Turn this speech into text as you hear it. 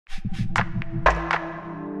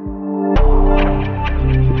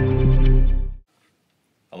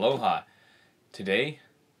Aloha! Today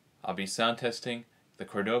I'll be sound testing the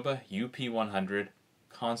Cordoba UP-100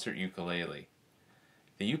 concert ukulele.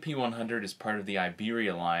 The UP-100 is part of the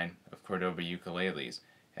Iberia line of Cordoba ukuleles,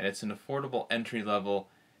 and it's an affordable entry level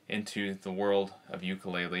into the world of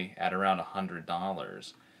ukulele at around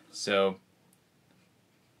 $100. So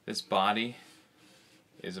this body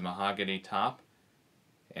is a mahogany top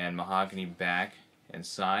and mahogany back and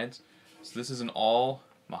sides. So this is an all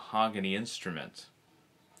mahogany instrument.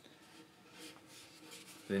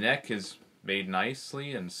 The neck is made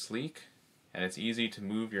nicely and sleek, and it's easy to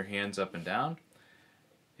move your hands up and down.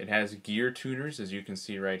 It has gear tuners, as you can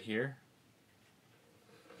see right here,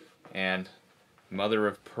 and mother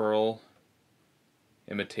of pearl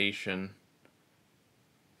imitation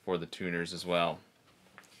for the tuners as well.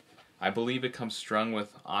 I believe it comes strung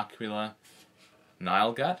with Aquila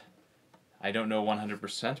Nile gut. I don't know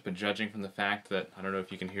 100%, but judging from the fact that, I don't know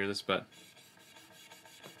if you can hear this, but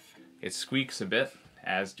it squeaks a bit,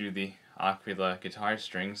 as do the Aquila guitar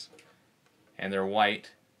strings, and they're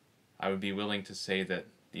white. I would be willing to say that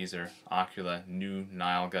these are Aquila new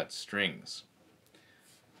Nile gut strings.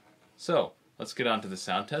 So let's get on to the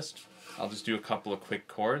sound test. I'll just do a couple of quick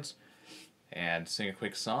chords and sing a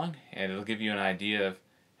quick song, and it'll give you an idea of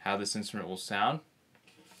how this instrument will sound.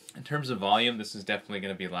 In terms of volume, this is definitely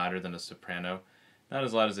going to be louder than a soprano, not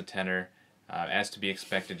as loud as a tenor, as to be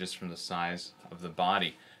expected just from the size of the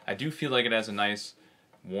body. I do feel like it has a nice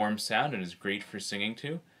warm sound and is great for singing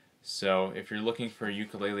to. So if you're looking for a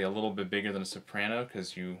ukulele a little bit bigger than a soprano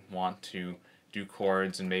because you want to do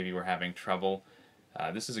chords and maybe we're having trouble,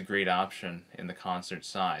 this is a great option in the concert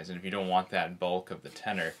size. And if you don't want that bulk of the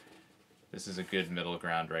tenor, this is a good middle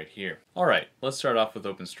ground right here. Alright, let's start off with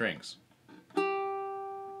open strings.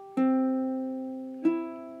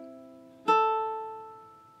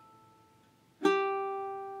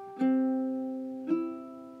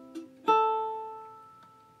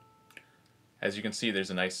 As you can see,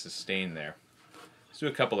 there's a nice sustain there. Let's do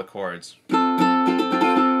a couple of chords.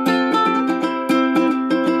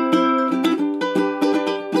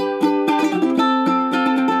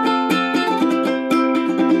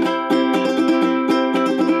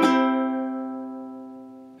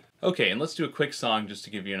 Okay, and let's do a quick song just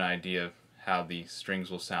to give you an idea of how the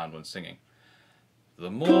strings will sound when singing.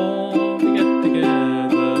 The more we get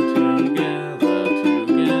together,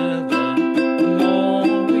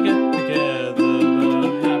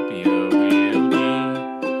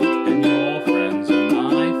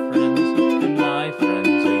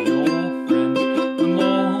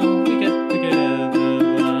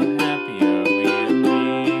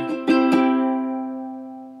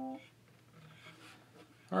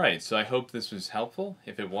 Alright, so I hope this was helpful.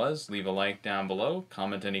 If it was, leave a like down below,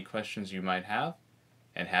 comment any questions you might have,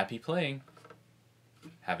 and happy playing.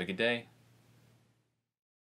 Have a good day.